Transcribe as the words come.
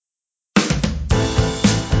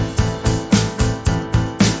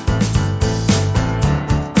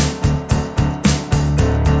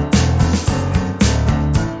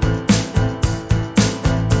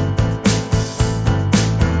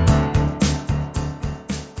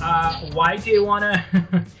why do you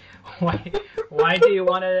wanna why why do you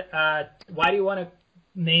wanna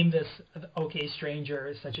name this OK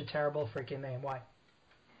Stranger such a terrible freaking name? Why?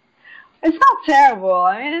 It's not terrible.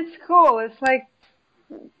 I mean, it's cool. It's like,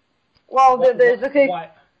 well, there's okay.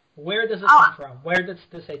 Why? Where does it Uh, come from? Where does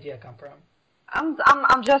this idea come from?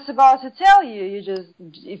 I'm just about to tell you. You just,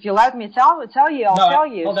 if you let me tell you, I'll No, tell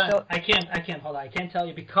you. hold on. So, Hold on. I can't tell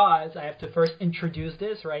you because I have to first introduce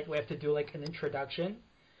this, right? We have to do like an introduction.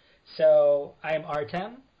 So I am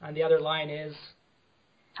Artem. On the other line is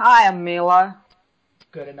hi, I'm Mila.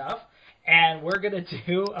 good enough. And we're going to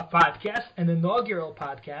do a podcast, an inaugural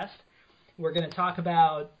podcast. We're going to talk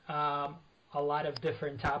about a lot of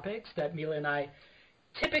different topics that Mila and I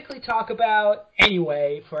typically talk about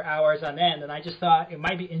anyway for hours on end. And I just thought it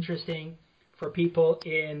might be interesting for people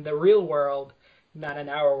in the real world, not in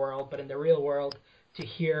our world, but in the real world, to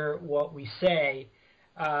hear what we say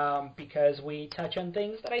because we touch on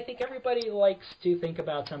things that I think everybody likes to think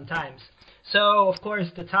about sometimes. So, of course,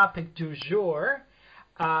 the topic du jour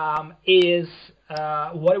is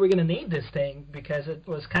what are we going to name this thing? Because it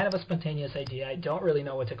was kind of a spontaneous idea. I don't really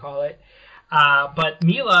know what to call it. But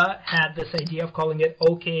Mila had this idea of calling it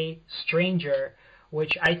OK Stranger,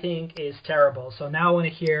 which I think is terrible. So now I want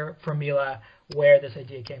to hear from Mila where this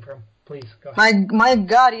idea came from. Please, go ahead. My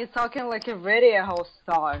God, you're talking like a radio host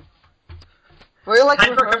star. Were you like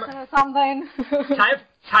Time for rehearsing or something?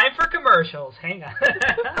 time for commercials. Hang on.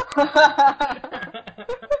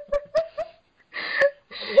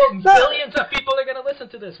 Well, billions of people are going to listen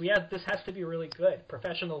to this. This has to be really good.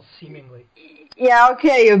 Professionals, seemingly. Yeah,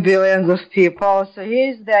 okay, you billions of people. So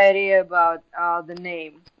here's the idea about the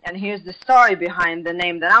name, and here's the story behind the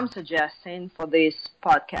name that I'm suggesting for this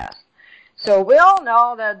podcast. So we all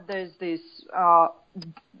know that there's this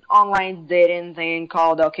online dating thing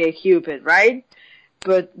called OkCupid, right?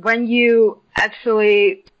 But when you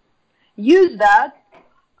actually use that,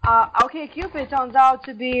 OkCupid turns out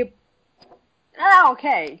to be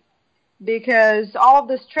okay, because all of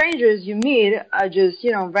the strangers you meet are just,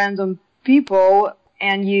 random people,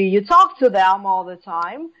 and you talk to them all the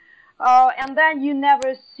time, and then you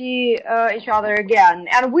never see each other again.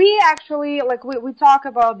 And we actually, like, we talk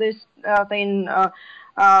about this thing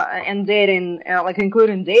and dating, like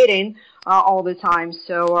including dating all the time.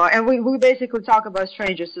 So, and we basically talk about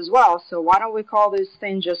strangers as well. So why don't we call this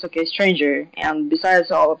thing just OK Stranger? And besides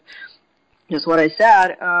all of just what I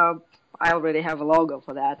said, I already have a logo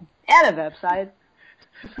for that and a website.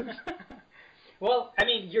 Well, I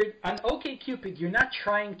mean, you're on OkCupid. You're not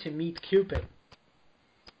trying to meet Cupid.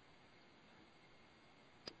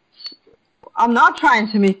 I'm not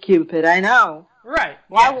trying to meet Cupid. I know. Right.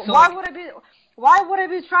 Why? Yeah. So Why like, would I be? Why would I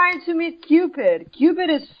be trying to meet Cupid? Cupid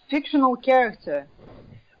is fictional character.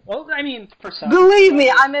 well, I mean, for some. Believe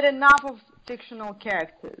me, I met enough of fictional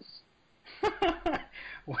characters.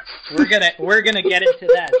 we're gonna get into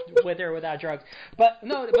that with or without drugs. But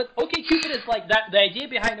no, but OkCupid is like that. The idea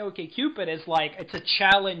behind OkCupid is like it's a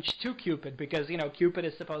challenge to Cupid because Cupid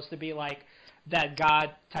is supposed to be like that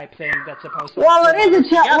god type thing that's supposed to Well, it is a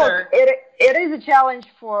together. look. It is a challenge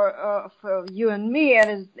for you and me.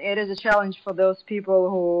 It is a challenge for those people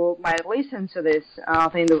who might listen to this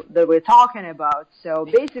thing that we're talking about. So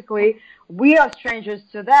basically, we are strangers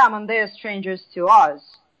to them, and they are strangers to us.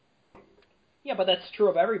 Yeah, but that's true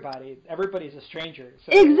of everybody. Everybody's a stranger.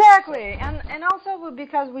 Exactly, and also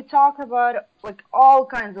because we talk about like all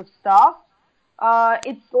kinds of stuff.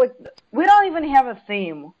 It's like we don't even have a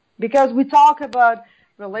theme because we talk about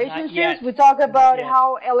Not relationships. yet. We talk Not about yet.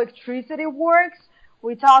 how electricity works.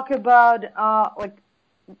 We talk about like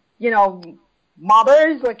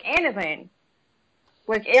mothers, like anything,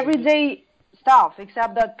 like everyday stuff.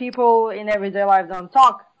 Except that people in everyday life don't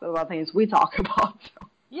talk about things we talk about.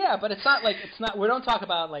 Yeah, but it's not like it's not. We don't talk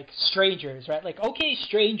about like strangers, right? Like, OK,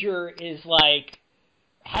 stranger is like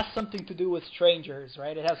has something to do with strangers,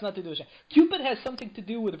 right? It has nothing to do with Cupid has something to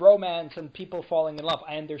do with romance and people falling in love.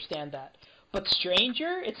 I understand that. But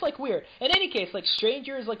stranger, it's like weird. In any case, like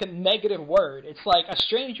stranger is like a negative word. It's like a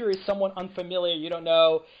stranger is someone unfamiliar, you don't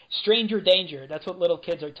know. Stranger danger. That's what little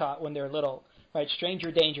kids are taught when they're little, right?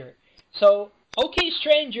 Stranger danger. So OK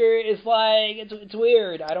stranger is like it's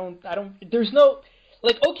weird. There's no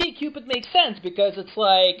like OK Cupid makes sense because it's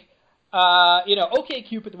like OK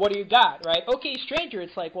Cupid, what do you got, right? OK stranger,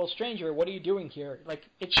 it's like, well stranger, what are you doing here? Like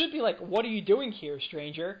it should be like, what are you doing here,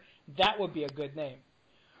 stranger? That would be a good name.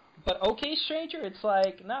 But OK stranger, it's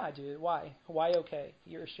like, nah, dude, why? Why OK?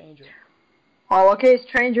 You're a stranger. Well, okay,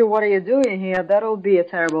 stranger, what are you doing here? That'll be a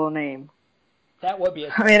terrible name. That would be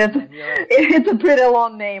a I mean, terrible name. You're right. it's a pretty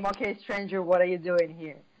long name. Okay, stranger, what are you doing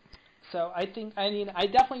here? So I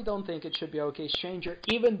definitely don't think it should be OK Stranger,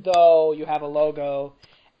 even though you have a logo,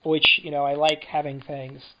 which I like having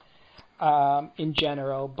things in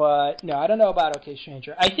general. But no, I don't know about OK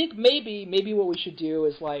Stranger. I think maybe what we should do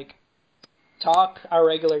is like talk our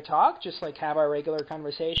regular talk, just like have our regular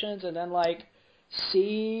conversations, and then like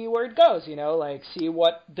see where it goes. Like see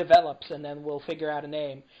what develops, and then we'll figure out a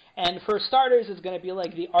name. And for starters, it's going to be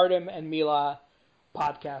like the Artem and Mila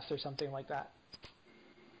podcast or something like that.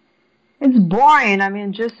 It's boring. I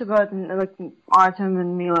mean, just about like Artem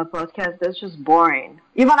and Mila podcast. That's just boring.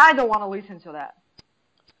 Even I don't want to listen to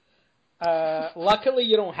that. Luckily,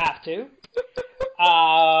 you don't have to.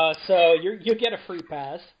 So you get a free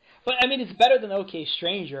pass. But I mean, it's better than OK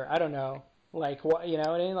Stranger. I don't know, like what what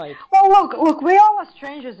I mean, like. Well, look, we all are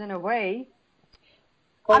strangers in a way.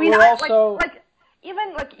 But I mean, we're also like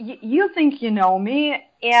even like you think you know me,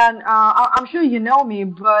 and I'm sure you know me,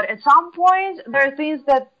 but at some point there are things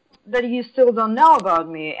that you still don't know about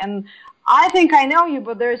me, and I think I know you,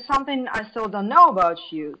 but there is something I still don't know about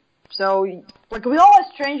you. So like we all are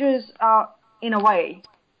strangers in a way,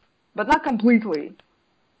 but not completely.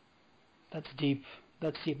 That's deep.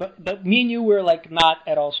 That's deep. But me and you were like not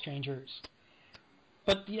at all strangers.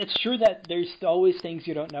 But it's true that there's always things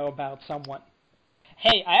you don't know about someone.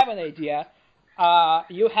 Hey, I have an idea.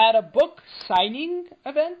 You had a book signing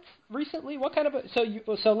event recently. What kind of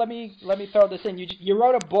so let me throw this in. You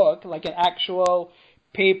wrote a book, like an actual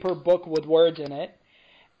paper book with words in it,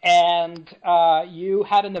 and you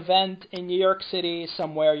had an event in New York City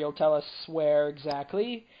somewhere. You'll tell us where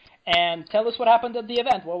exactly, and tell us what happened at the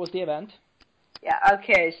event. What was the event? Yeah.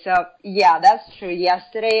 Okay. So yeah, that's true.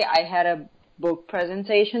 Yesterday I had a book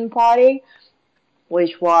presentation party,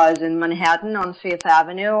 which was in Manhattan on Fifth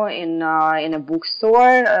Avenue in a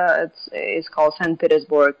bookstore. It's called St.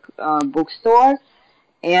 Petersburg Bookstore,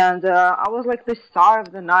 and I was like the star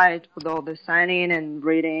of the night with all the signing and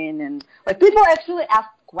reading, and like people actually asked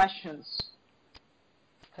questions.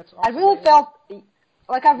 That's I awesome. really felt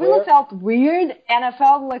I really Where felt weird, and I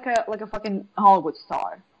felt like a fucking Hollywood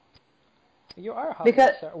star. you are a Hollywood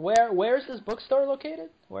Because star. Where is this bookstore located?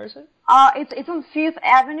 Where is it? it's on Fifth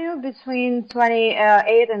Avenue between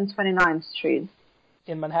 28th and 29th Street.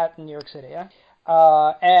 In Manhattan, New York City, yeah?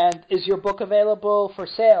 And is your book available for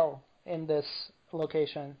sale in this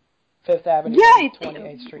location, Fifth Avenue and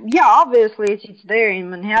 28th Street? Yeah, obviously it's there in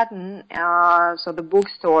Manhattan. So the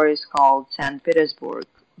bookstore is called St. Petersburg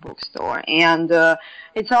Bookstore, and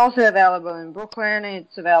it's also available in Brooklyn.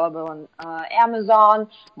 It's available on Amazon,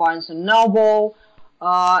 Barnes and Noble,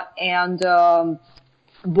 and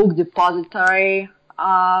Book Depository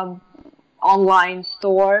online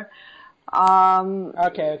store.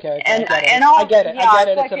 Okay. And I get it. and all I get it. yeah, it's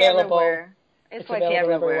It's like available. everywhere. It's It's like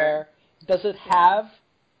available everywhere. everywhere. Does it Yeah. have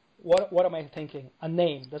what am I thinking? A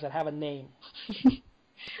name? Does it have a name?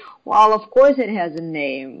 Well, of course it has a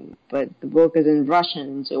name, but the book is in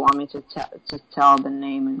Russian. Do you want me to tell the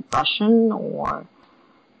name in Russian or?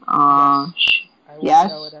 Yes. I want to Yes.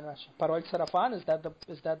 know it in Russian. Parol Sarafan, is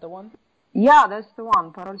that the one? Yeah, that's the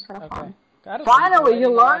one. Parol Okay. Sarafan. I don't know. You've been Finally, you writing a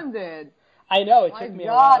lot. learned it. I know it My took me a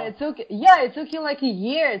God, while. it took you like a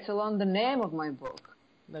year to learn the name of my book.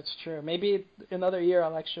 That's true. Maybe another year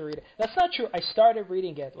I'll actually read it. That's not true. I started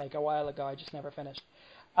reading it like a while ago. I just never finished.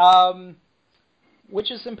 Which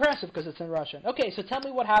is impressive because it's in Russian. Okay, so tell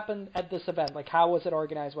me what happened at this event. Like, how was it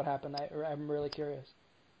organized? What happened? I'm really curious.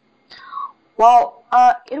 Well,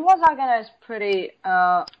 it was organized pretty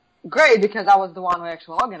great because I was the one who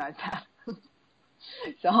actually organized that.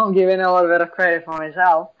 So I'm giving a little bit of credit for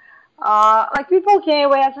myself. Like people came,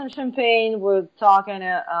 we had some champagne, we were talking,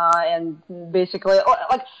 and basically,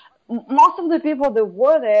 like most of the people that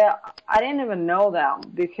were there, I didn't even know them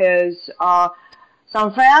because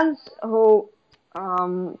some friends who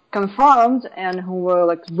confirmed and who were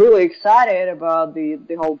like really excited about the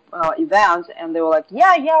whole event, and they were like,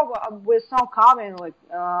 yeah, we're still coming. Like,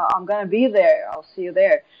 I'm gonna be there. I'll see you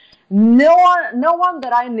there. No one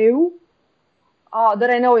that I knew, that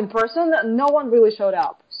I know in person, no one really showed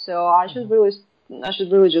up. So Mm-hmm. I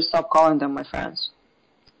should really just stop calling them my friends.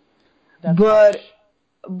 That's harsh.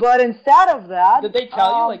 But, but instead of that, Did they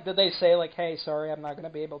tell you? Like, did they say like, "Hey, sorry, I'm not gonna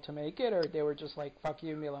be able to make it," or they were just like, "Fuck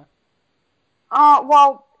you, Mila"?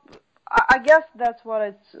 well, I guess that's what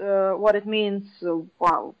it means.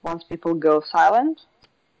 Well, once people go silent,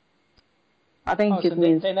 I Oh, think so it they,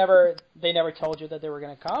 means. they never told you that they were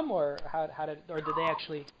gonna come, or did they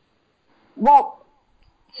actually? Well,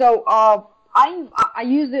 so I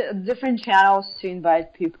use different channels to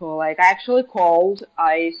invite people. Like I actually called,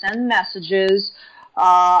 I sent messages,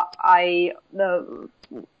 I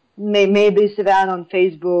made this event on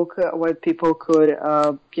Facebook where people could,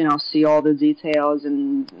 see all the details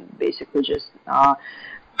and basically just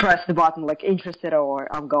press the button like interested or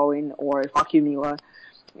I'm going or fuck you, Mila.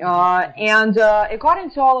 And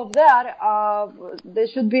according to all of that, there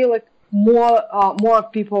should be like more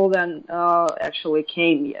people than actually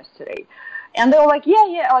came yesterday. And they were like,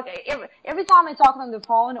 yeah. Like every time I talk on the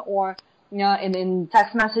phone or in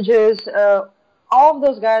text messages, all of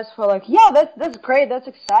those guys were like, yeah, that's great, that's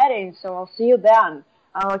exciting. So I'll see you then.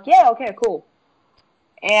 I'm like, yeah, okay, cool.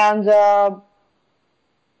 And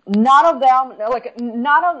none of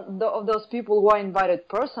those people were invited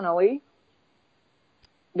personally,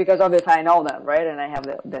 because obviously I know them, right? And I have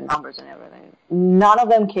the numbers and everything. None of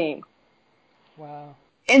them came. Wow.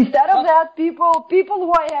 Instead of that, people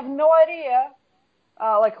who I have no idea,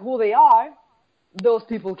 like who they are, those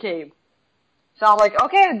people came. So I'm like,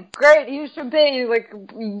 okay, great, here's champagne, like,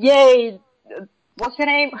 yay. What's your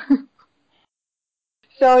name?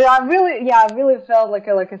 So I really felt like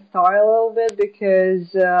a star a little bit,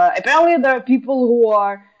 because apparently there are people who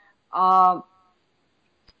are who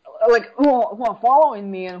are following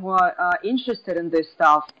me and who are interested in this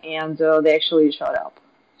stuff, and they actually showed up.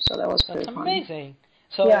 So that was That's pretty fun. amazing.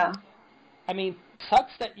 So, Yeah. I mean,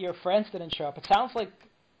 sucks that your friends didn't show up. It sounds like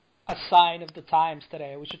a sign of the times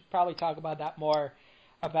today. We should probably talk about that more,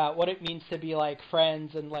 about what it means to be like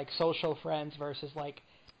friends and like social friends versus like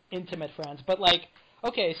intimate friends. But like,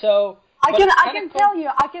 okay, so I but can it's I kind of can cool. tell you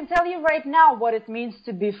I can tell you right now what it means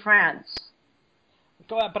to be friends.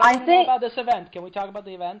 Go ahead, but I I want to know think about this event. Can we talk about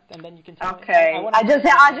the event and then you can tell me? I okay. want to. I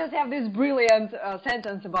just have this brilliant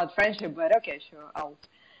sentence about friendship, but okay, sure. I'll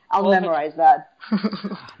Well, if it's memorize that.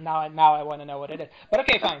 now I want to know what it is. But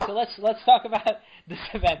okay, fine. So let's talk about this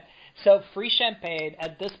event. So free champagne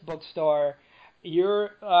at this bookstore.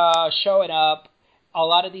 You're showing up. A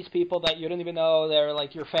lot of these people that you don't even know, they're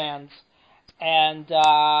like your fans. And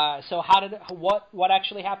so what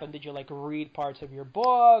actually happened? Did you like read parts of your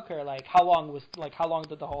book, or like how long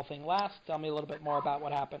did the whole thing last? Tell me a little bit more about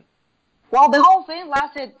what happened. Well, the whole thing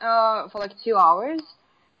lasted for like 2 hours,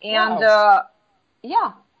 and Wow.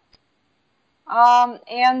 yeah.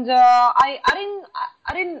 And I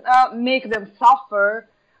didn't make them suffer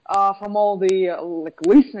from all the like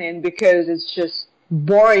listening, because it's just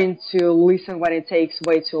boring to listen when it takes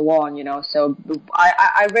way too long, you know. So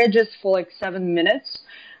I read just for like 7 minutes,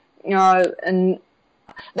 and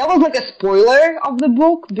that was like a spoiler of the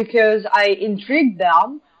book, because I intrigued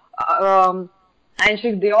them. I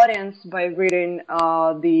intrigued the audience by reading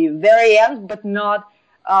the very end, but not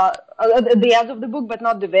the end of the book, but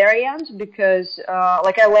not the very end, because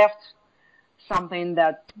like I left something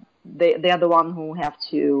that they're the one who have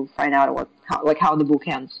to find out how the book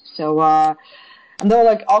ends. So and they were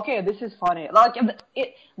like, okay, this is funny. Like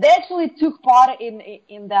they actually took part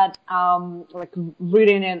in that like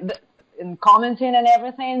reading and in commenting and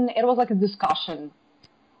everything. It was like a discussion.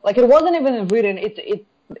 Like it wasn't even a reading.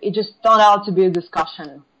 It just turned out to be a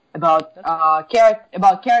discussion about That's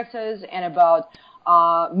about characters and about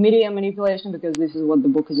media manipulation, because this is what the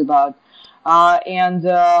book is about. And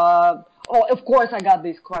well, of course, I got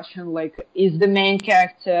this question like, is the main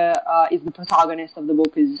character, is the protagonist of the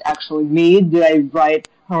book is actually me? Did I write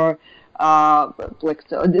her?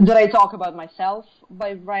 Did I talk about myself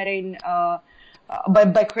by writing,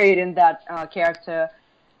 by creating that character?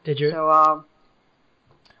 Did you? So,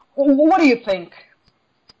 what do you think?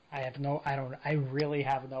 I don't. I really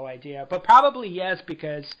have no idea. But probably yes,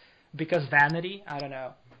 because vanity. I don't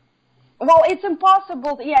know. Well, it's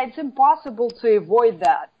impossible. Yeah, it's impossible to avoid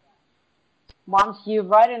that. Once you're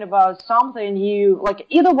writing about something, you like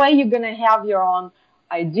either way you're gonna have your own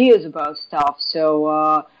ideas about stuff.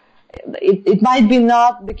 So it might be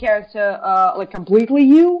not the character like completely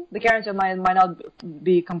you. The character might not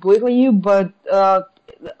be completely you, but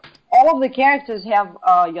all of the characters have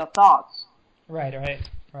your thoughts. Right. Right.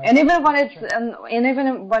 Right. And even when That's it's true. and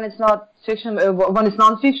even when it's not fiction, when it's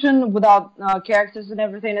non-fiction without characters and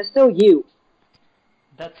everything, it's still you.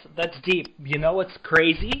 That's deep. You know what's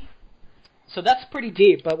crazy? So that's pretty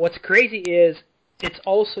deep. But what's crazy is it's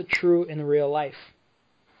also true in real life.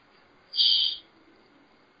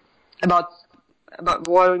 About about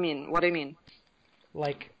what do you mean? What do you mean?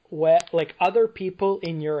 Like other people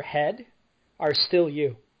in your head are still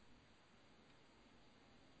you.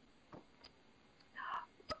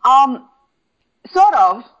 Um, sort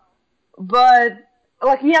of, but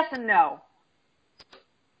like yes and no.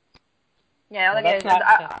 Yeah, Well, like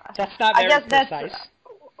that's not I very guess that's precise.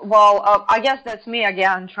 well, I guess that's me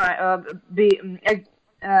again trying be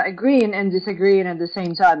agreeing and disagreeing at the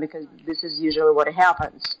same time, because this is usually what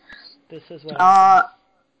happens. This is what happens. Uh,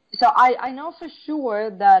 So I know for sure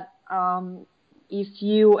that if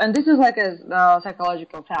you, and this is like a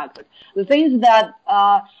psychological fact, the things that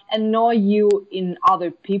annoy you in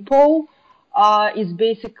other people is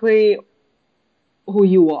basically who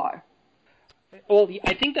you are. Well,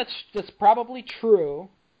 I think that's probably true.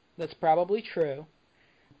 That's probably true.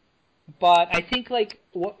 But I think like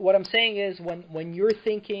what I'm saying is when you're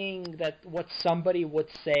thinking that what somebody would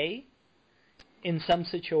say in some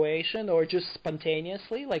situation or just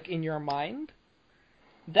spontaneously, like in your mind,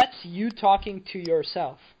 that's you talking to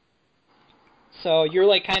yourself. So you're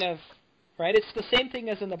like kind of right. It's the same thing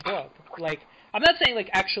as in the book. Like I'm not saying like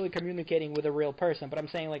actually communicating with a real person, but I'm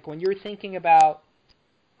saying like when you're thinking about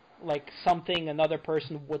like something another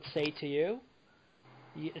person would say to you,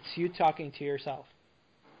 it's you talking to yourself.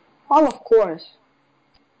 Oh, of course,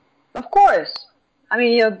 of course. I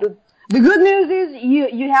mean, the good news is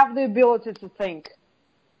you have the ability to think.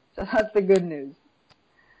 So that's the good news.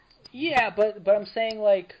 Yeah, but I'm saying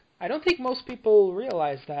like I don't think most people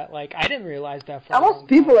realize that. Like I didn't realize that for And a most long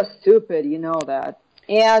people time. are stupid, you know that.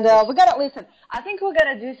 And This we gotta listen. I think we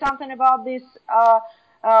gotta do something about this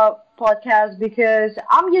podcast because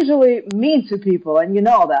I'm usually mean to people, and you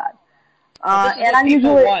know that. but this is And what I'm people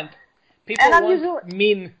usually, want. and People I'm want usually,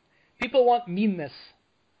 mean. People want meanness.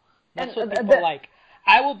 and That's what people like.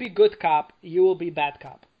 I will be good cop. You will be bad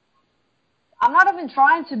cop. I'm not even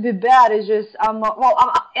trying to be bad. It's just and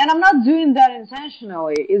I'm not doing that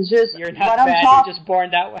intentionally. It's just You're what not I'm bad. You're talking. just born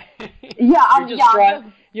that way. Yeah, I'm drawn.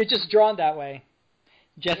 just You're just drawn that way.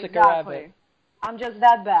 Jessica Rabbit. exactly. I'm just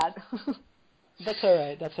that bad. That's all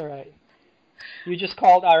right. That's all right. You just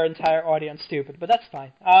called our entire audience stupid, but that's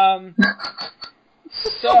fine. Well,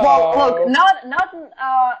 look, So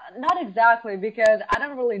not exactly because I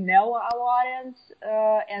don't really know our audience,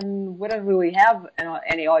 and we don't really have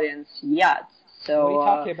any audience yet. what are you So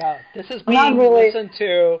talking about? This is I'm not being really. listened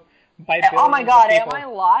to by Oh my billions of God, am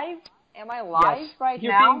people. I live? Am I Yes, live right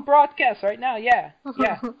you're being now? broadcast right now. Yeah,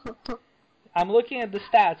 yeah. I'm looking at the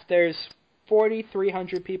stats. There's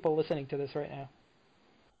 4,300 people listening to this right now.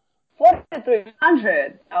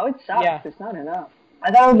 4,300. Oh, it sucks. Yeah, It's not enough.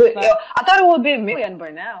 I thought it it's would be. not. I thought it would be a million by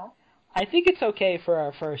now. I think it's okay for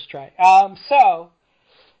our first try. So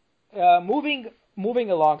moving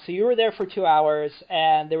along. So you were there for 2 hours,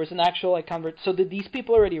 and there was an actual like convert. So did these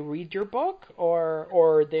people already read your book,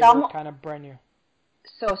 or they were Some kind of brand new?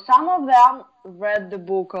 some of them read the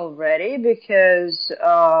book already because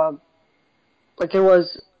like it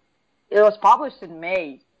was published in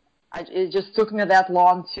May. It just took me that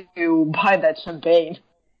long to buy that champagne.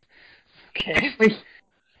 Okay. Actually,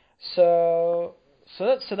 So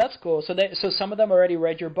that's cool. So some of them already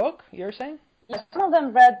read your book. You're saying? yeah, some of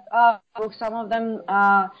them read books. Some of them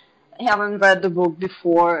haven't read the book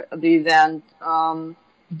before the event.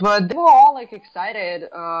 But they were all like excited,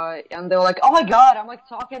 and they were like, "Oh my God!" I'm like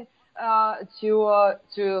talking to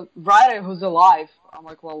a writer who's alive. I'm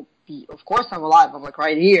like, "Well, of course I'm alive. I'm like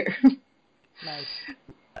right here." Nice.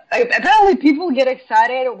 Apparently, people get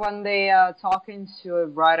excited when they are talking to a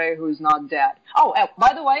writer who's not dead. Oh,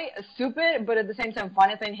 by the way, a stupid but at the same time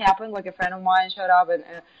funny thing happened. Like a friend of mine showed up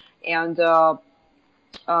and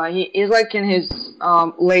he is like in his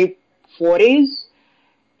late 40s,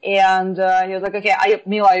 and he was like, "Okay,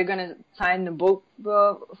 Mila, are you gonna sign the book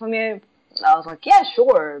for me?" I was like, "Yeah,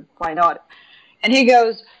 sure, why not?" And he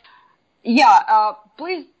goes, "Yeah,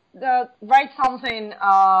 please write something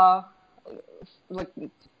like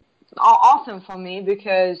awesome for me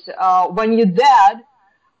because when you're dead,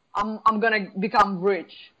 I'm gonna become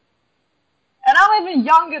rich, and I'm even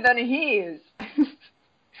younger than he is."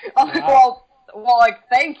 I'm like, Wow. like,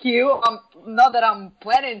 thank you. Not that I'm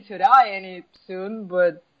planning to die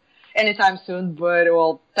anytime soon, but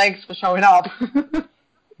well, thanks for showing up.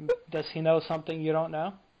 Does he know something you don't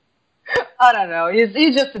know? I don't know.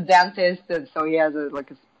 He's just a dentist, and so he has a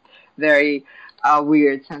very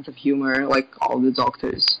weird sense of humor, like all the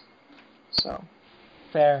doctors. So.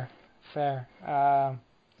 Fair, fair.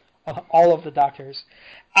 All of the doctors.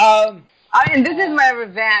 Um, I mean, this is uh, my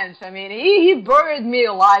revenge. I mean, he buried me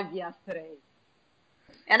alive yesterday.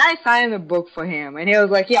 And I signed a book for him. And he was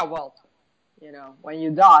like, yeah, well, when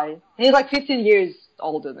you die. He's like 15 years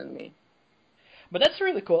older than me. but that's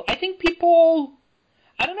really cool. I think people.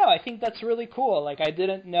 I don't know. I think that's really cool. Like I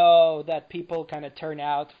didn't know that people kind of turn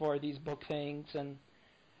out for these book things, and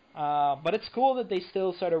but it's cool that they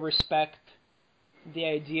still sort of respect the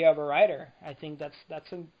idea of a writer. I think that's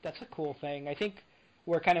a cool thing. I think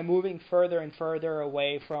we're kind of moving further and further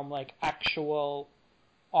away from like actual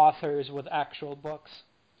authors with actual books.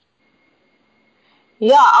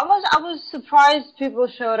 Yeah, I was surprised people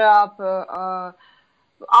showed up.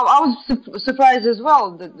 I was surprised as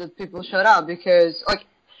well that people showed up because, like,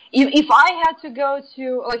 if I had to go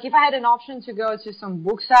to, like, if I had an option to go to some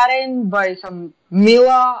book signing by some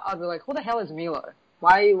Mila, I'd be like, who the hell is Mila?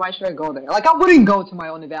 Why should I go there? Like, I wouldn't go to my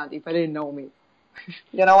own event if I didn't know me.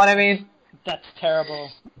 You know what I mean? That's terrible.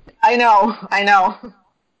 I know.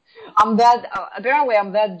 Apparently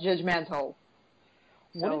I'm that judgmental.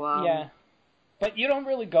 So, Yeah. But you don't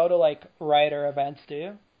really go to, like, writer events, do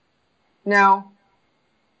you?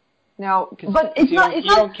 no. But it's not,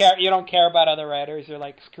 You don't care about other writers. You're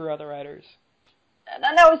like, screw other writers.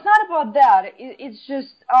 no, it's not about that. It's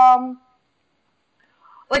just,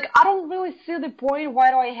 like, I don't really see the point. Why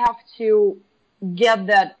do I have to get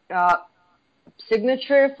that,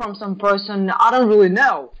 signature from some person I don't really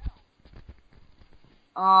know?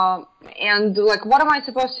 And, like, what am I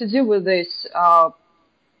supposed to do with this,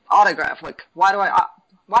 autograph? Like, why do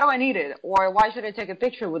I need it? Or why should I take a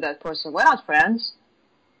picture with that person? We're not friends.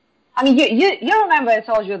 I mean, you remember I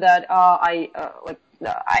told you that I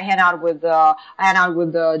hang out with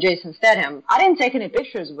Jason Statham. I didn't take any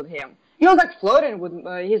pictures with him. He was like flirting with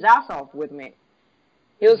his ass off with me.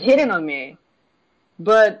 He was hitting on me,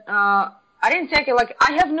 but I didn't take it. Like,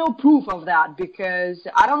 I have no proof of that because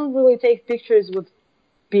I don't really take pictures with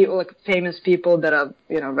people, like famous people that are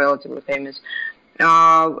relatively famous.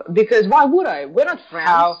 Because why would I? We're not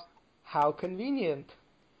friends. How convenient.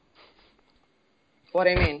 What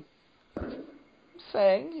do you mean?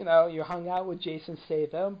 Saying, you hung out with Jason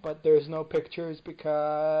Statham, but there's no pictures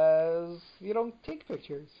because you don't take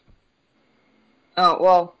pictures. Oh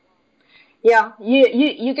well, yeah.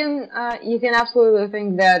 You can absolutely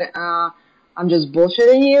think that I'm just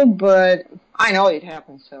bullshitting you, but I know it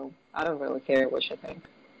happened, so I don't really care what you think.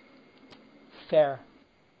 Fair.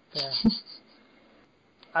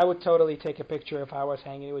 I would totally take a picture if I was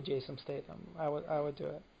hanging with Jason Statham. I would do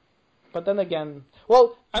it. But then again,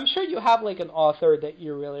 well, I'm sure you have like an author that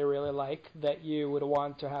you really, really like that you would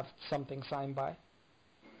want to have something signed by.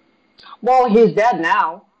 Well, he's dead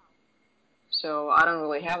now, so I don't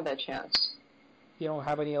really have that chance. You don't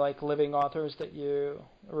have any like living authors that you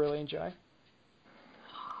really enjoy?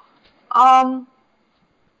 Um,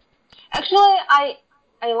 Actually,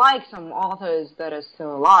 I like some authors that are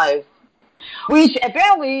still alive, which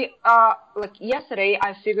apparently, like yesterday,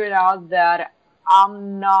 I figured out that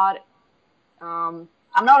I'm not, I'm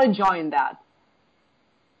not enjoying that.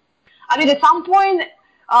 I mean, at some point,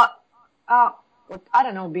 uh, uh, like, I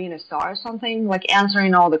don't know, being a star or something, like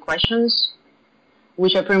answering all the questions,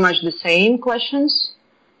 which are pretty much the same questions,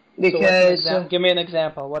 So what's an because example? Give me an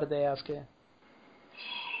example. What did they ask you?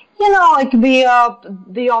 like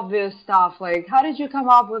the obvious stuff, like how did you come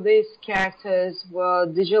up with these characters? Well,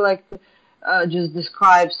 did you like just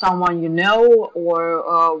describe someone you know,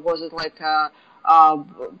 or was it like uh,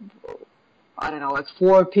 I don't know, like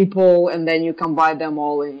four people, and then you combine them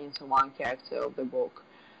all into one character of the book,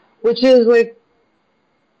 which is like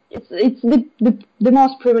it's the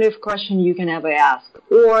most primitive question you can ever ask.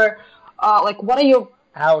 Or like, what are your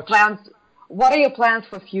Ouch. plans? What are your plans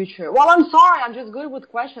for future? Well, I'm sorry, I'm just good with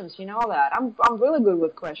questions. You know that I'm really good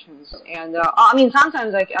with questions, and I mean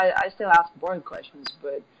sometimes I still ask boring questions,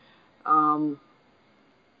 but um,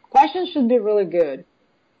 questions should be really good.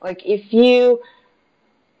 Like if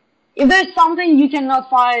there's something you cannot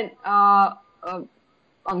find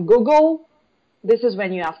on Google, this is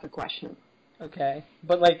when you ask a question. Okay.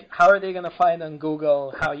 But like, how are they gonna find on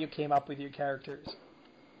Google how you came up with your characters?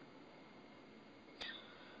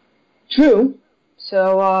 True.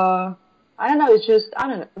 So I don't know. It's just I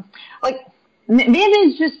don't know. Like maybe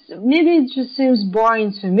it just seems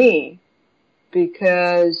boring to me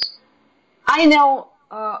because I know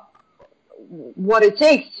what it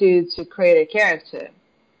takes to create a character,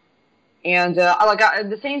 and at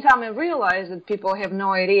the same time I realize that people have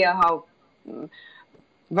no idea how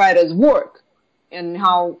writers work and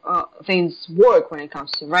how things work when it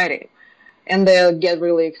comes to writing, and they'll get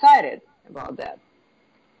really excited about that.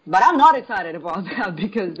 But I'm not excited about that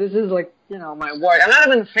because this is like, my work. I'm not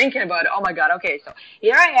even thinking about it. Oh my god, okay, so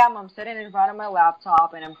here I am, I'm sitting in front of my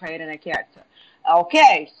laptop and I'm creating a character.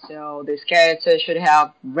 Okay, so this character should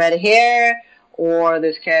have red hair, or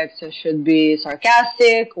this character should be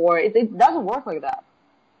sarcastic, or it doesn't work like that.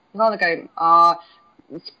 It's not like I'm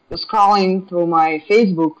scrolling through my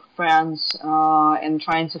Facebook friends and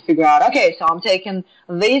trying to figure out, okay, so I'm taking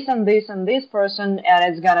this and this and this person and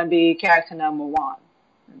it's gonna be character number one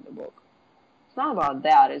in the book. It's not about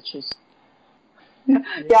that. It's just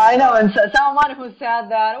yeah, I know. And so someone who said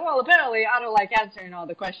that, well, apparently I don't like answering all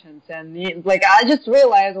the questions, and like I just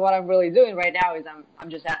realized what I'm really doing right now is I'm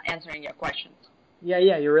just answering your questions. Yeah,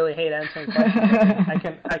 you really hate answering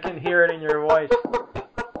questions. I can hear it in your voice.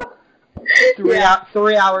 Yeah.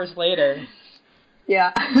 3 hours later.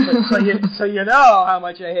 Yeah. So you know how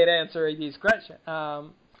much I hate answering these questions.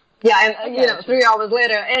 Yeah, I and get you. 3 hours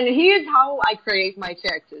later, and here's how I create my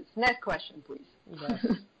characters. Next question, Yes.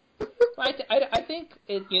 please. Well, I think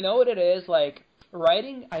it. You know what it is like.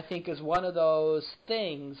 Writing, I think, is one of those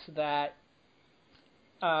things that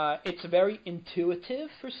it's very intuitive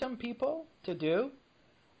for some people to do,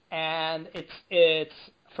 and it's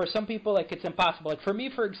for some people like it's impossible. Like for me,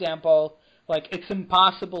 for example, like it's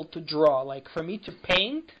impossible to draw. Like for me to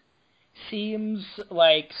paint seems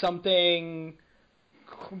like something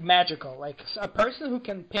magical. Like a person who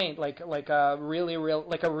can paint like a really real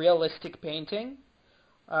like a realistic painting.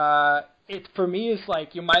 It for me is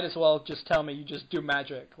like you might as well just tell me you just do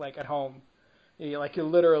magic like at home. You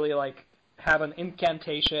literally like have an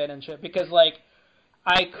incantation and shit because like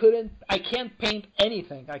I can't paint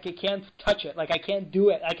anything. Like I can't touch it. Like I can't do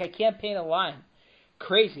it. Like I can't paint a line.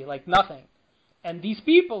 Crazy, like nothing. And these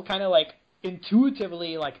people kind of like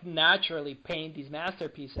intuitively, like naturally paint these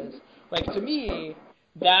masterpieces. Like to me,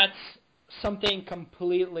 that's something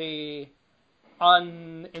completely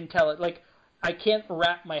unintelligent. Like I can't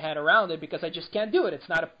wrap my head around it because I just can't do it. It's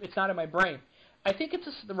not in my brain. I think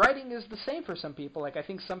the writing is the same for some people. Like I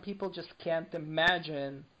think some people just can't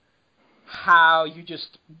imagine how you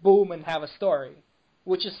just boom and have a story,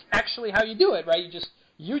 which is actually how you do it, right?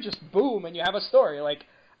 You just boom and you have a story like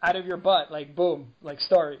out of your butt, like boom, like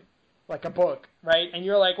story, like a book, right? And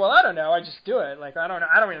you're like, well, I don't know, I just do it. Like I don't know,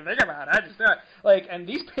 I don't even think about it. I just do it. Like and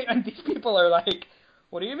these people are like,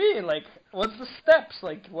 what do you mean? Like what's the steps?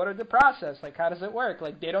 Like what are the process? Like how does it work?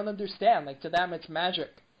 Like they don't understand. Like to them it's magic,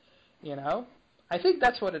 you know? I think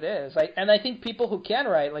that's what it is. And I think people who can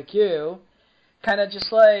write like you kind of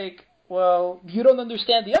just like, well, you don't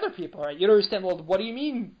understand the other people, right? You don't understand, well, what do you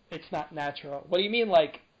mean it's not natural? What do you mean,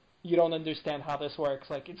 like, you don't understand how this works?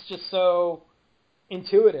 Like, it's just so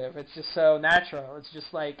intuitive. It's just so natural. It's just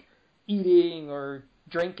like eating or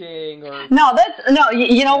drinking or, No, that's no.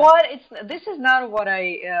 You know yeah. what? This is not what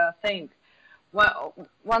I think. Well,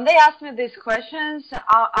 when they ask me these questions,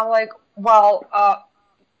 I'm like, well,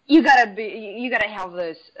 you gotta have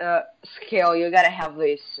this skill. You gotta have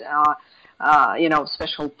this,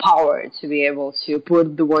 special power to be able to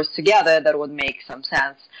put the words together that would make some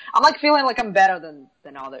sense. I'm like feeling like I'm better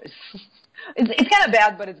than others. It's kind of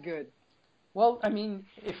bad, but it's good. Well, I mean,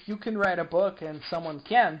 if you can write a book and someone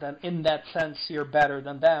can, then in that sense, you're better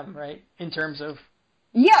than them, right? In terms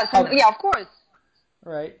Yes, and of yeah, of course.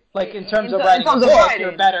 right? Like in terms of In writing a terms of book, you're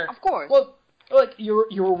writing, better. of course. Well, like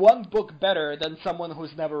you're one book better than someone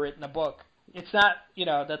who's never written a book. It's not,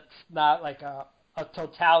 that's not like a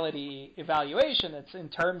totality evaluation. It's in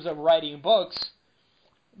terms of writing books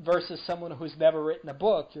versus someone who's never written a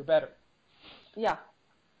book, you're better. Yeah.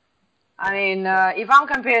 I Yeah. mean, So if I'm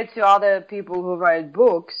compared to other people who write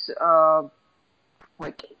books,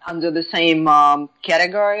 like under the same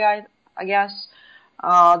category, I guess,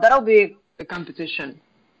 that'll be a competition.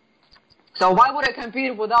 So why right. would I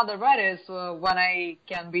compete with other writers when I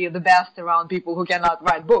can be the best around people who cannot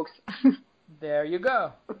write books? There you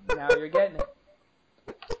go. Now you're getting it.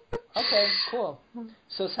 Okay, cool.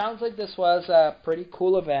 So sounds like this was a pretty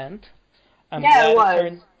cool event. I'm Yeah, it glad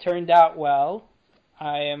it was. turned out well.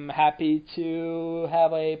 I am happy to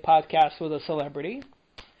have a podcast with a celebrity,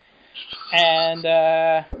 and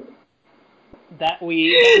that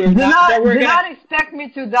we're Do gonna. not expect me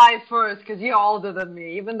to die first because you're older than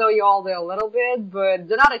me, even though you're older a little bit. But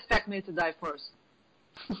do not expect me to die first.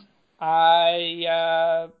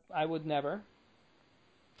 I would never.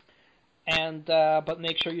 And but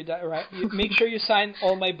make sure you right. Make sure you sign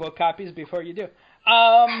all my book copies before you do.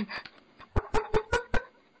 Um.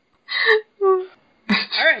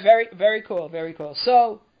 All right. Very very cool. Very cool.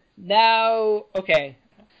 So now, okay.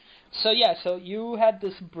 So yeah. So you had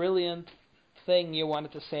this brilliant thing you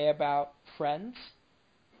wanted to say about Friends.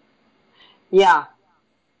 Yeah.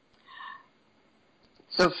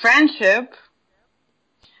 So friendship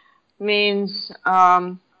means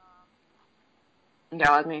yeah,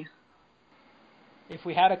 let me. If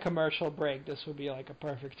we had a commercial break, this would be like a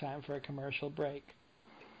perfect time for a commercial break.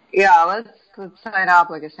 Yeah, let's sign up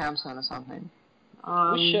like a Samsung or something. We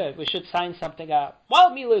Um. should. We should sign something up.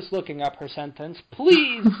 While Mila is looking up her sentence,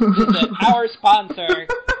 please visit our sponsor,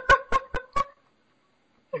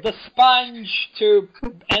 the sponge to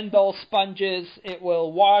end all sponges. It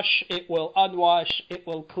will wash, it will unwash, it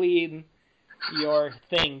will clean your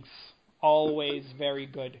things. Always very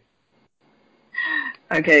good.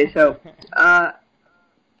 Okay, so uh,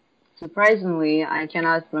 surprisingly, I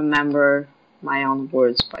cannot remember my own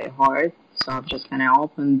words by heart, so I'm just gonna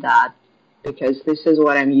open that because this is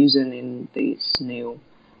what I'm using in this new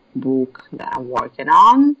book that I'm working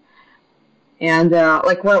on. And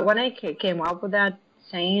like when I came up with that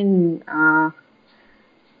saying,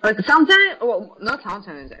 like sometimes, well, not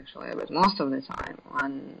sometimes actually, but most of the time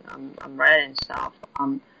when I'm writing stuff,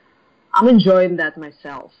 I'm enjoying that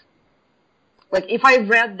myself. Like if I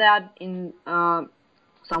read that in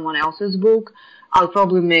someone else's book, I'll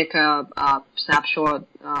probably make a snapshot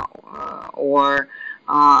or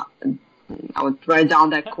I would write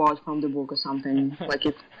down that quote from the book or something. Like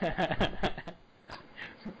if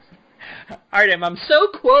Artem, I'm so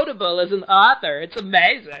quotable as an author. It's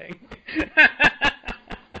amazing.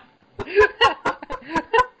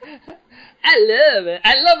 I love it.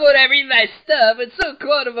 I love when I read my stuff. It's so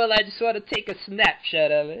quotable. I just want to take a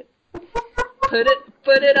snapshot of it.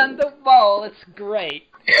 Put it on the wall. It's great.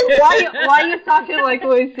 why are you talking like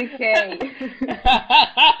Louis C.K.?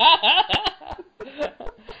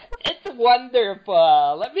 It's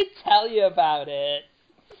wonderful. Let me tell you about it.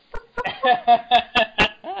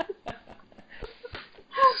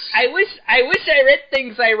 I wish I read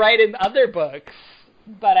things I write in other books,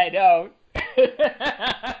 but I don't.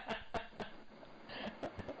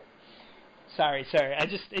 Sorry.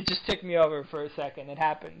 It just took me over for a second. It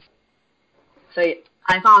happens. So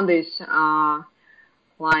I found this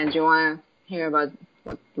line. Do you want to hear about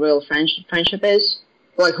what real friendship is?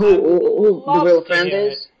 Like who the real friend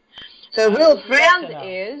is? So a real friend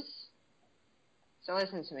is. So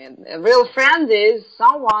listen to me. A real friend is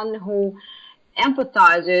someone who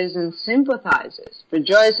empathizes and sympathizes,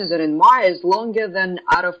 rejoices and admires longer than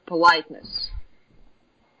out of politeness.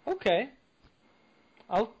 Okay.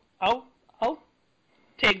 I'll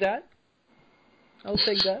take that. I'll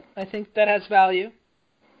take that. I think that has value.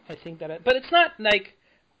 I think that, but it's not like,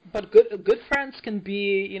 but good friends can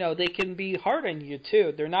be, they can be hard on you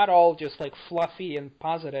too. They're not all just like fluffy and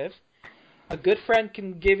positive. A good friend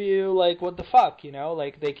can give you like what the fuck,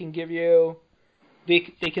 like they can give you,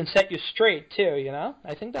 they can set you straight too.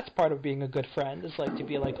 I think that's part of being a good friend is like to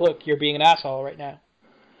be like, look, you're being an asshole right now,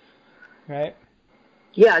 right?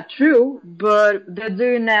 Yeah, true, but they're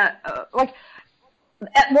doing that like.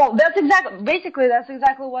 Well, that's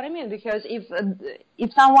exactly what I mean. Because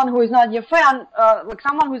if someone who is not your friend, like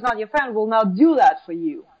someone who is not your friend, will not do that for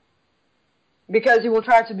you because you will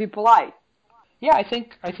try to be polite. Yeah, I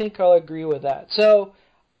think I'll agree with that. So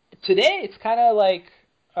today it's kind of like,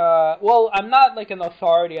 well, I'm not like an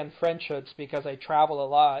authority on friendships because I travel a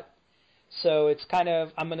lot. So it's kind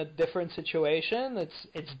of I'm in a different situation.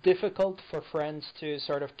 It's difficult for friends to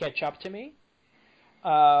sort of catch up to me,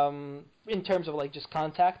 in terms of like just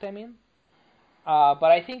contact. I mean, but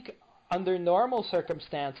I think under normal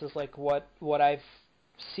circumstances, like what I've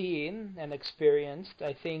seen and experienced,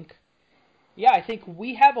 I think yeah, I think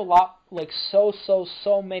we have a lot like so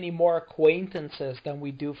many more acquaintances than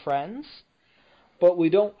we do friends. But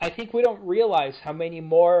I think we don't realize how many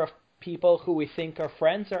more of people who we think are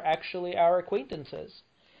friends are actually our acquaintances.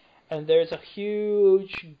 And there's a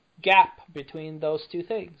huge gap between those two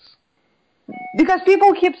things. Because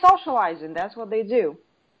people keep socializing, that's what they do.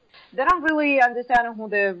 They don't really understand who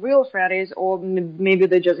the real friend is, or maybe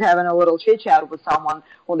they're just having a little chit chat with someone,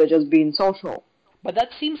 or they're just being social. But that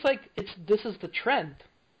seems like this is the trend.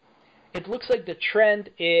 It looks like the trend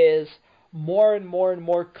is more and more and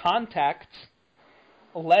more contacts,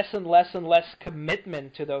 less and less and less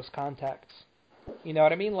commitment to those contacts. You know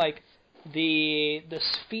what I mean? Like the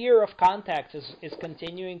sphere of contacts is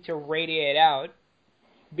continuing to radiate out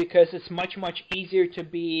because it's much easier to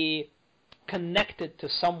be connected to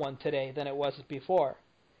someone today than it was before.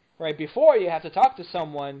 Right? Before you have to talk to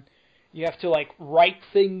someone, you have to like write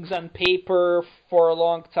things on paper for a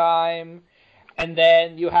long time, and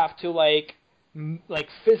then you have to like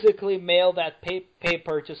physically mail that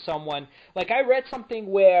paper to someone. Like I read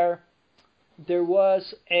something where there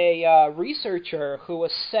was a researcher who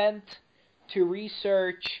was sent to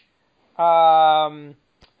research Buddhism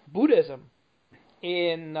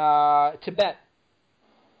in Tibet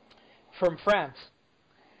from France,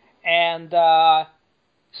 and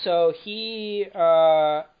so he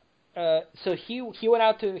went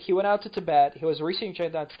out to Tibet. He was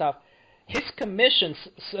researching that stuff. His commissions,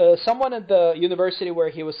 someone at the university where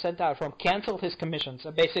he was sent out from canceled his commissions.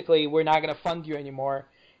 Basically, we're not going to fund you anymore.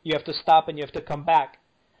 You have to stop and you have to come back.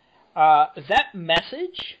 That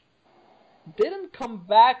message didn't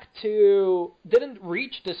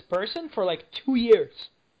reach this person for like 2 years.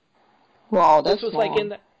 Wow, This that's was like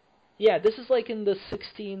long. this is like in the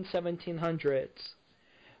 1700s.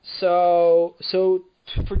 So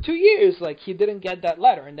for 2 years, like he didn't get that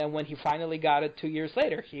letter, and then when he finally got it 2 years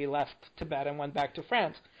later, he left Tibet and went back to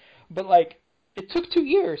France. But like it took 2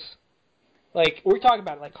 years. Like, we're talking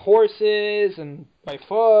about, like, horses and by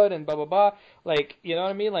foot and blah, blah, blah. Like, you know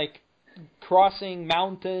what I mean? Like, crossing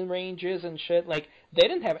mountain ranges and shit. Like, they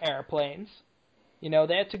didn't have airplanes. You know,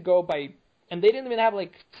 they had to go by... And they didn't even have,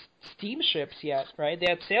 like, steamships yet, right? They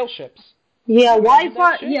had sail ships. Yeah, Can you imagine that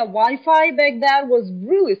Wi-Fi. shit? Yeah, Wi-Fi back then was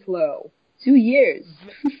really slow. 2 years.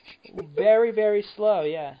 Very, very slow,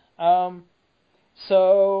 yeah.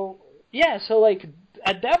 So, yeah, so, like,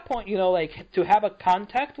 at that point, you know, like, to have a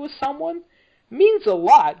contact with someone means a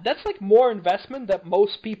lot. That's, like, more investment that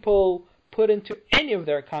most people put into any of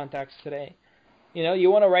their contacts today. You know,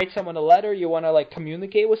 you want to write someone a letter, you want to, like,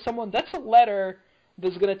 communicate with someone, that's a letter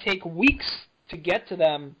that's going to take weeks to get to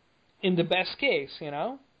them in the best case, you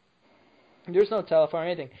know? There's no telephone or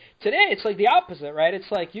anything. Today, it's like the opposite, right? It's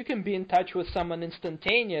like you can be in touch with someone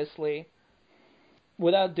instantaneously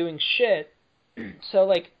without doing shit. So,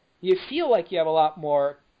 like, you feel like you have a lot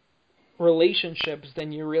more relationships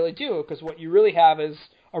than you really do, because what you really have is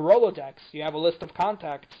a Rolodex. You have a list of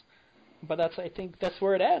contacts, but I think that's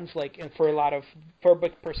where it ends, like, for a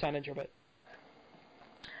big percentage of it.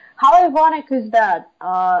 How ironic is that?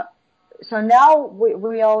 So now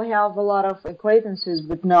we all have a lot of acquaintances,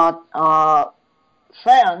 but not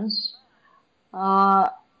friends. Uh,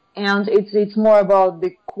 and it's more about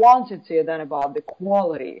the quantity than about the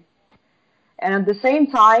quality. And at the same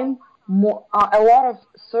time, a lot of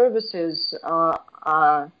services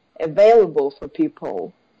are available for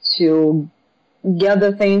people to get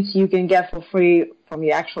the things you can get for free from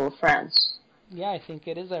your actual friends. Yeah, I think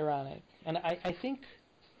it is ironic. And I think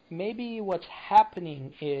maybe what's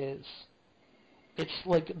happening is it's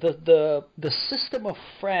like the system of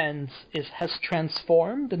friends has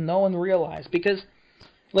transformed and no one realized, because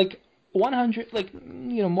like 100, like,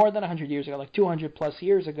 you know, more than 100 years ago, like 200 plus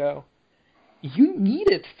years ago, you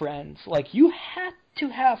needed friends. Like, you had to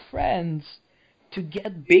have friends to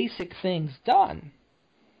get basic things done,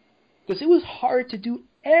 because it was hard to do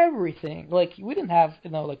everything. Like, we didn't have,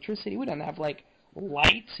 you know, electricity, we didn't have, like,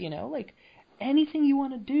 lights, you know, like, anything you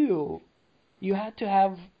want to do, you had to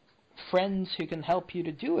have friends who can help you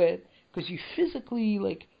to do it, because you physically,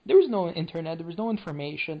 like, there was no internet, there was no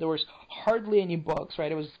information, there was hardly any books,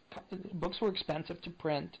 right? Books were expensive to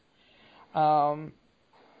print. um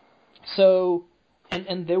so,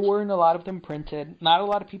 and there weren't a lot of them printed. Not a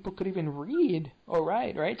lot of people could even read or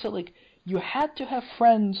write, right? So, like, you had to have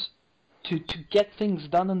friends to get things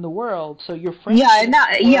done in the world. So your friendships were...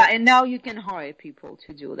 And now you can hire people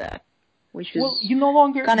to do that, which Well, is you no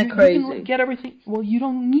longer, kind of you can crazy. get everything. Well, you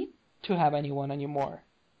don't need to have anyone anymore.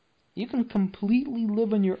 You can completely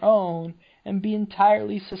live on your own and be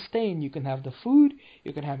entirely sustained. You can have the food,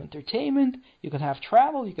 you can have entertainment, you can have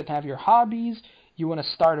travel, you can have your hobbies. You want to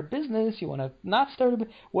start a business, you want to not start a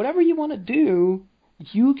business, whatever you want to do,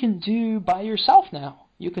 you can do by yourself now.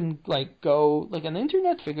 You can, like, go, like, on the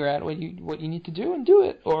internet, figure out what you need to do and do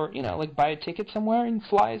it, or, you know, like, buy a ticket somewhere and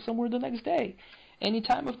fly somewhere the next day, any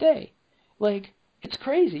time of day. Like, it's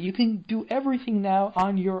crazy. You can do everything now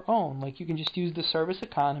on your own. Like, you can just use the service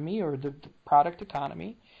economy or the product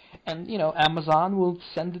economy, and, you know, Amazon will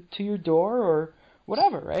send it to your door or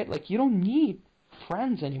whatever, right? Like, you don't need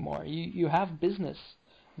friends anymore. You have business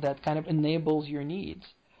that kind of enables your needs.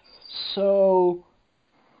 So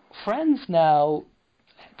friends now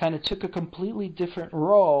kind of took a completely different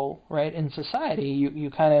role, right, in society.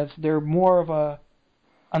 You kind of, they're more of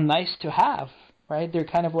a nice to have, right? They're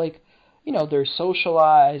kind of like, you know, they're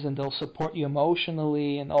socialized and they'll support you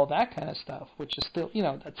emotionally and all that kind of stuff, which is still, you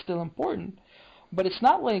know, that's still important. But it's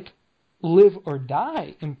not like live or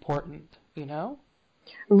die important, you know?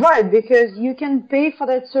 Right, because you can pay for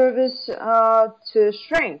that service to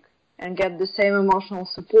shrink and get the same emotional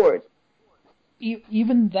support.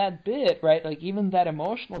 Even that bit, right? Like, even that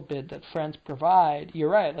emotional bit that friends provide, you're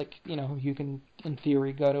right. Like, you know, you can, in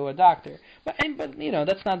theory, go to a doctor, but you know,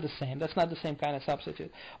 that's not the same. That's not the same kind of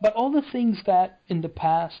substitute. But all the things that in the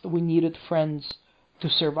past we needed friends to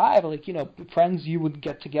survive, like, you know, friends you would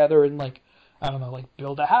get together and, like, I don't know, like,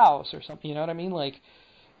 build a house or something. You know what I mean? Like,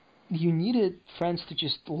 you needed friends to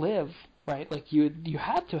just live, right? Like, you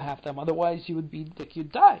had to have them, otherwise you would be like,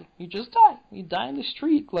 you'd die. You just die. You die in the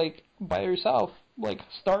street, like, by yourself, like,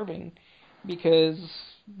 starving, because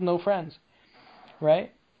no friends,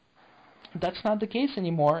 right? That's not the case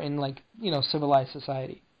anymore in, like, you know, civilized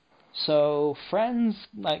society. So friends,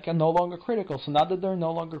 like, are no longer critical. So now that they're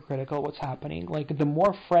no longer critical, what's happening? Like, the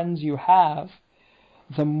more friends you have,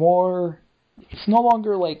 the more, it's no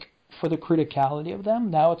longer like for the criticality of them.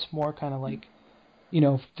 Now it's more kind of like, you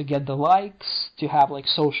know, to get the likes, to have, like,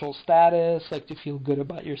 social status, like, to feel good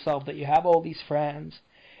about yourself that you have all these friends.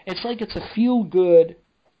 It's like it's a feel good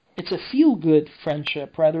it's a feel-good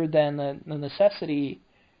friendship rather than a necessity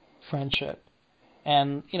friendship.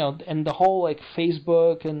 And and the whole like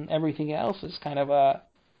Facebook and everything else is kind of a,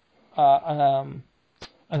 um,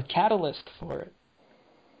 a catalyst for it.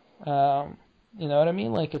 You know what I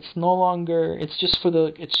mean? Like it's no longer. It's just for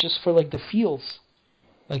like the feels.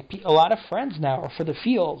 Like a lot of friends now are for the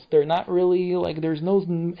feels. They're not really like there's no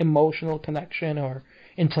emotional connection or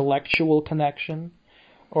intellectual connection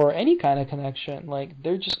or any kind of connection. Like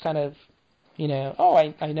they're just kind of, oh,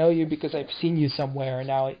 I know you because I've seen you somewhere.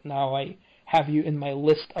 Now I have you in my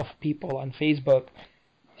list of people on Facebook,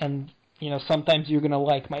 and sometimes you're gonna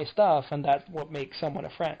like my stuff, and that's what makes someone a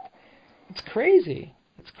friend. It's crazy.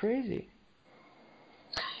 It's crazy.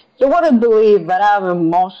 You wouldn't believe that I'm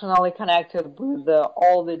emotionally connected with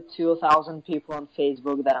all the 2,000 people on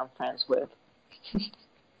Facebook that I'm friends with.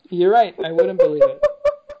 You're right. I wouldn't believe it.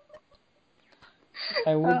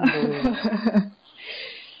 I wouldn't believe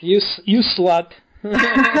it. You slut.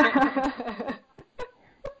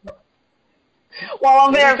 Well,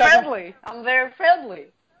 I'm very friendly. I'm very friendly.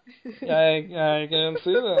 I can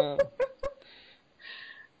see that.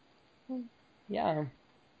 Yeah.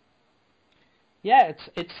 Yeah,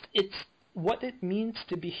 it's what it means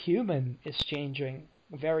to be human is changing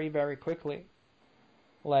very, very quickly.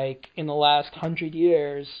 Like in the last 100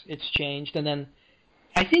 years, it's changed, and then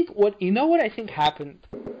I think what I think happened.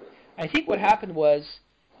 I think what happened was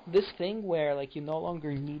this thing where like you no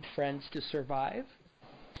longer need friends to survive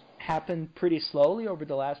happened pretty slowly over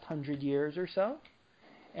the last 100 years or so,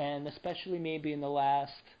 and especially maybe in the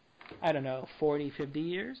last, I don't know, 40, 50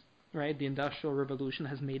 years, right? The Industrial Revolution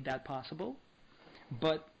has made that possible.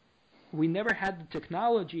 But we never had the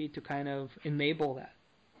technology to kind of enable that,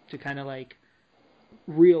 to kind of like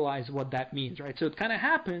realize what that means, right? So it kind of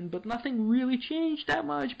happened, but nothing really changed that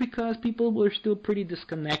much because people were still pretty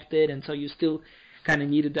disconnected, and so you still kind of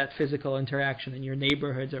needed that physical interaction in your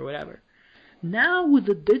neighborhoods or whatever. Now with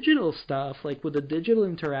the digital stuff, like with the digital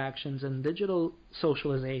interactions and digital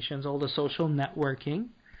socializations, all the social networking,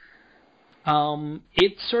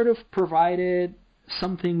 it sort of provided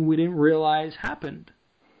something we didn't realize happened,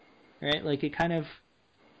 right? Like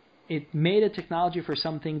it made a technology for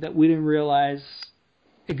something that we didn't realize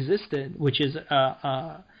existed, which is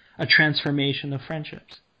a transformation of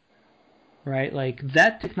friendships, right? Like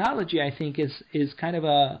that technology, I think, is kind of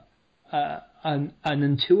an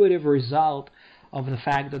intuitive result of the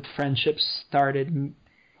fact that friendships started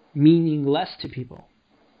meaning less to people.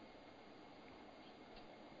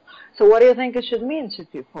 So what do you think it should mean to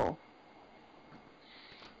people?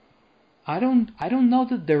 I don't know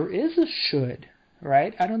that there is a should,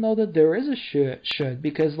 right? I don't know that there is a should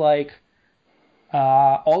because like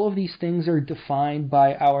all of these things are defined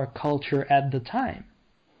by our culture at the time,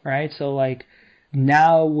 right? So like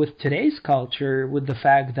now with today's culture, with the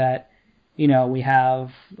fact that we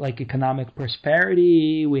have like economic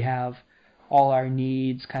prosperity, we have all our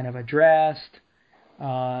needs kind of addressed.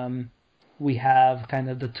 We have kind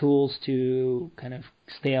of the tools to kind of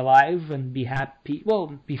stay alive and be happy.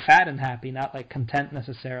 Well, be fat and happy, not like content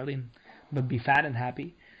necessarily, but be fat and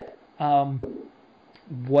happy. Um,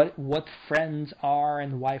 what friends are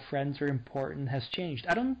and why friends are important has changed.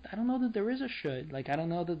 I don't know that there is a should. Like I don't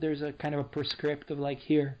know that there's a kind of a prescriptive like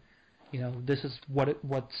here, this is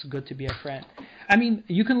what's good to be a friend. I mean,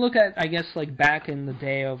 you can look at I guess like back in the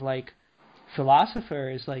day of like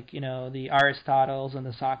philosophers like the Aristotles and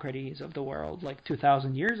the Socrates of the world like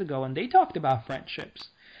 2,000 years ago, and they talked about friendships,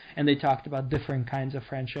 and they talked about different kinds of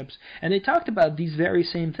friendships, and they talked about these very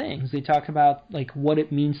same things. They talked about like what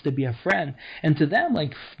it means to be a friend, and to them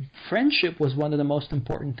like friendship was one of the most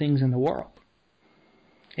important things in the world.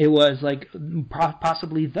 It was like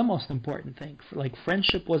possibly the most important thing. Like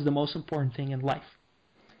friendship was the most important thing in life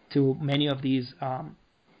to many of these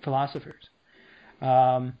philosophers.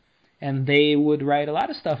 Um, and they would write a lot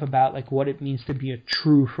of stuff about like what it means to be a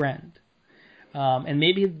true friend. And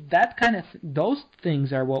maybe that kind of those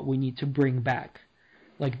things are what we need to bring back,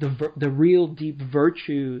 like the real deep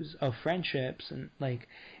virtues of friendships, and like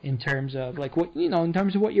in terms of like what in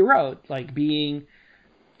terms of what you wrote, like being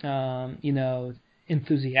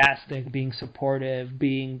enthusiastic, being supportive,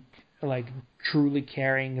 being like truly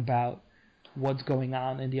caring about what's going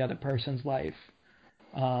on in the other person's life.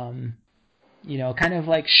 Um, kind of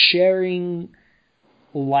like sharing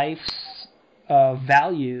life's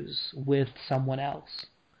values with someone else.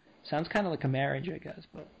 Sounds kind of like a marriage, I guess,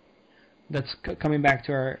 but that's coming back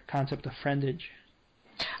to our concept of friendage.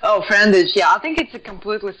 Oh, friendage. Yeah, I think it's a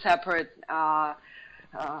completely separate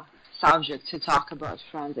subject to talk about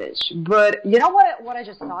friendage. But you know what I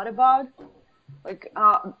just thought about? Like,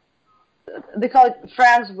 they call it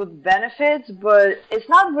friends with benefits, but it's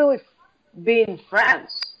not really being friends.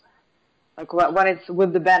 Like when it's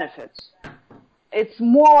with the benefits, it's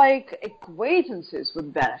more like acquaintances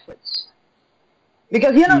with benefits.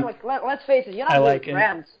 Because you're not like let's face it, you're not really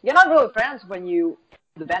friends. You're not really friends when you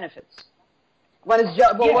the benefits. When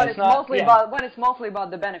it's mostly about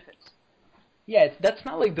the benefits. Yeah, that's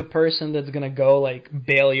not like the person that's gonna go like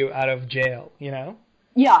bail you out of jail, you know?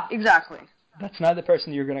 Yeah, exactly. That's not the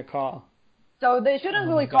person you're gonna call. So they shouldn't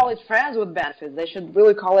really call it friends with benefits. They should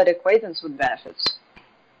really call it acquaintance with benefits.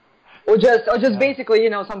 Or just basically,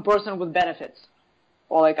 some person with benefits.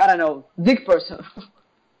 Or like, I don't know, dick person.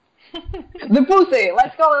 The pussy,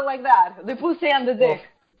 let's call it like that. The pussy and the dick.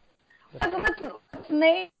 Let's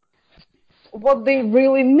name what they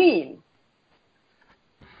really mean.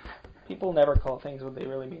 People never call things what they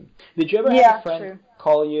really mean. Did you ever have a friend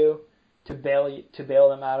call you to bail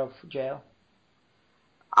them out of jail?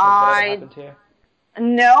 Has that ever happened to you?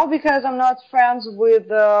 No, because I'm not friends with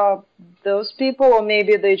those people, or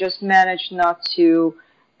maybe they just managed not to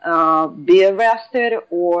be arrested,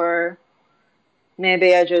 or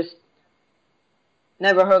maybe I just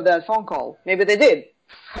never heard that phone call. Maybe they did.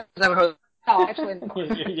 Never heard. No, actually, no.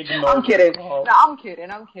 I'm kidding. No, I'm kidding.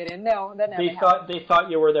 No, that never happened. They thought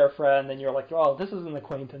you were their friend, and you're like, oh, this is an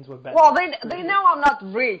acquaintance with benefits. Well, they know I'm not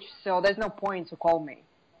rich, so there's no point to call me.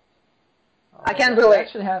 I can't really.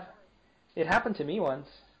 Actually, it happened to me once.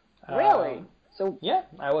 Really? So yeah,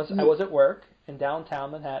 I was at work in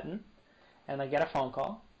downtown Manhattan, and I get a phone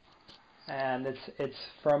call, and it's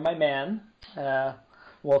from my man.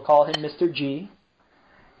 We'll call him Mr. G.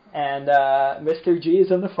 And Mr. G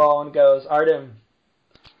is on the phone, goes, Artem,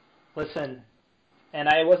 listen. And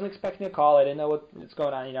I wasn't expecting a call. I didn't know what's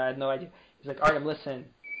going on. I had no idea. He's like, Artem, listen.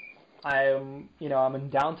 I'm in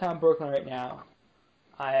downtown Brooklyn right now.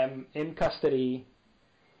 I am in custody.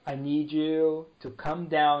 I need you to come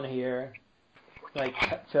down here, like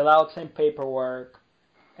fill out some paperwork,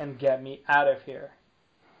 and get me out of here.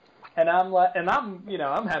 And I'm like,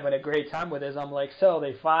 I'm having a great time with this. I'm like, so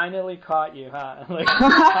they finally caught you, huh? Like,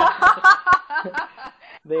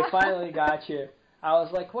 they finally got you. I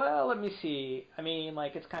was like, well, let me see. I mean,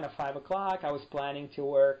 like, it's kind of 5 o'clock. I was planning to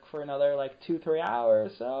work for another, like, 2-3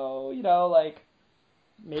 hours. So, like,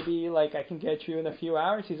 maybe, like, I can get you in a few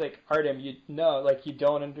hours. He's like, Artem, you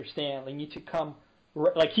don't understand. Like, you need to come.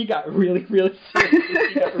 Like, he got really, really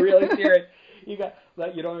serious. He got,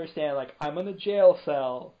 like, you don't understand. Like, I'm in a jail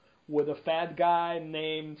cell with a fat guy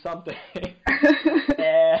named something.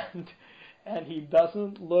 and he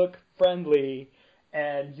doesn't look friendly.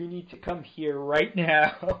 And you need to come here right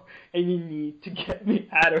now, and you need to get me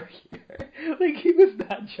out of here. Like, he was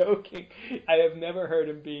not joking. I have never heard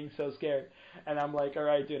him being so scared. And I'm like, all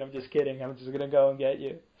right, dude, I'm just kidding. I'm just going to go and get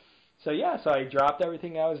you. So, yeah, so I dropped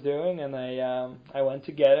everything I was doing, and I went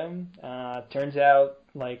to get him. Turns out,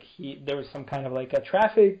 like, there was some kind of, like, a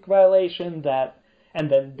traffic violation and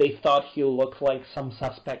then they thought he looked like some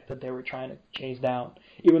suspect that they were trying to chase down,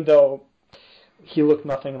 even though he looked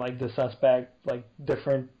nothing like the suspect, like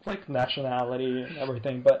different like nationality and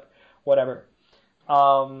everything, but whatever.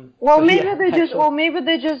 Maybe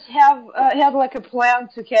they just had like a plan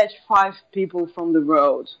to catch 5 people from the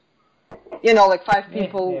road. Like 5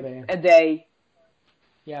 people maybe. a day.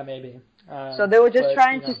 Yeah, maybe. So they were just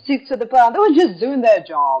trying to stick to the plan. They were just doing their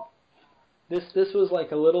job. This was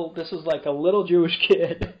like a little Jewish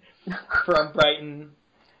kid from Brighton,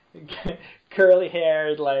 curly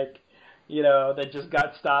haired, like, that just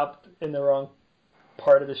got stopped in the wrong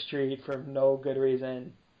part of the street for no good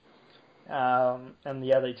reason. And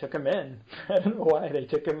yeah, they took him in. I don't know why they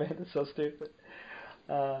took him in. It's so stupid.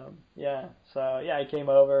 Yeah. So yeah, I came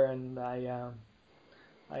over and I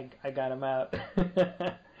got him out.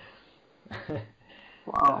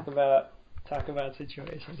 Wow. Talk about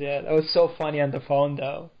situations. Yeah, that was so funny on the phone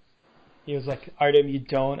though. He was like, Artem, you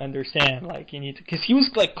don't understand. Like, you need to, because he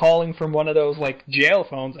was like calling from one of those like jail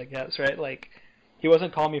phones, I guess, right? Like, he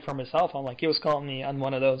wasn't calling me from his cell phone. Like, he was calling me on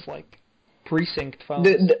one of those like precinct phones.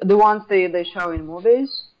 The ones they show in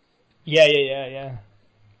movies. Yeah.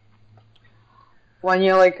 When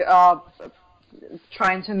you're like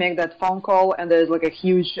trying to make that phone call, and there's like a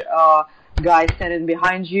huge guy standing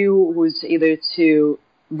behind you who's either to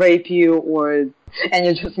rape you and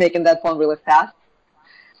you're just making that phone really fast.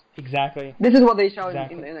 Exactly. This is what they show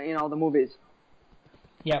in all the movies.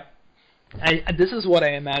 Yep. This is what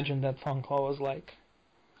I imagined that phone call was like.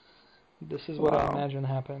 This is what I imagine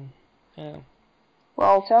happened. Yeah.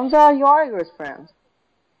 Well, turns out you are a good friend.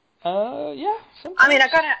 Yeah. Sometimes. I mean,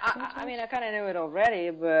 I kind of knew it already,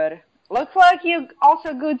 but looks like you're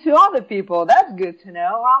also good to other people. That's good to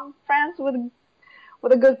know. I'm friends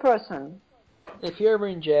with a good person. If you're ever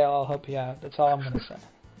in jail, I'll help you out. That's all I'm gonna say.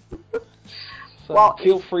 So Well,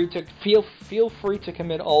 feel free to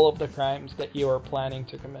commit all of the crimes that you are planning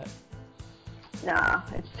to commit. nah,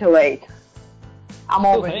 it's too late. I'm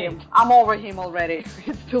over him. I'm over him already.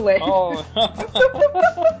 It's too late. Oh.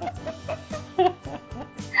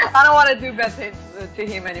 I don't want to do bad things to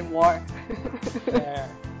him anymore. Fair.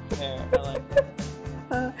 I like that.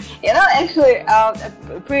 Actually,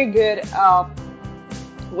 a pretty good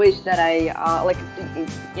wish that I like.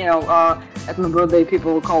 At my birthday,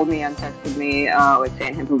 people called me and texted me, like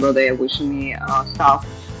saying happy birthday, wishing me stuff,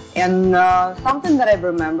 and something that I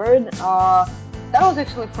remembered. That was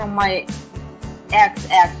actually from my ex,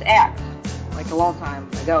 like a long time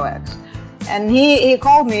ago ex, and he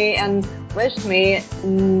called me and wished me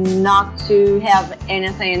not to have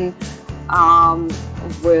anything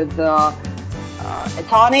with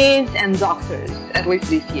attorneys and doctors at least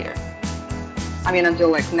this year. I mean, until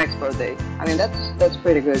like next birthday. I mean, that's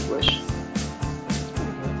pretty good wish.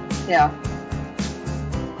 Yeah.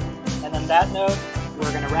 And on that note,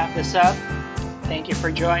 we're gonna wrap this up. Thank you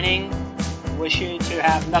for joining. Wish you to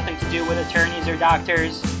have nothing to do with attorneys or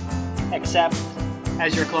doctors, except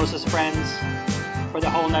as your closest friends for the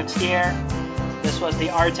whole next year. This was the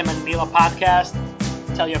Artem and Mila podcast.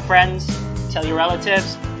 Tell your friends, tell your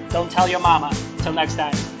relatives, don't tell your mama. Till next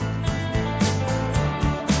time.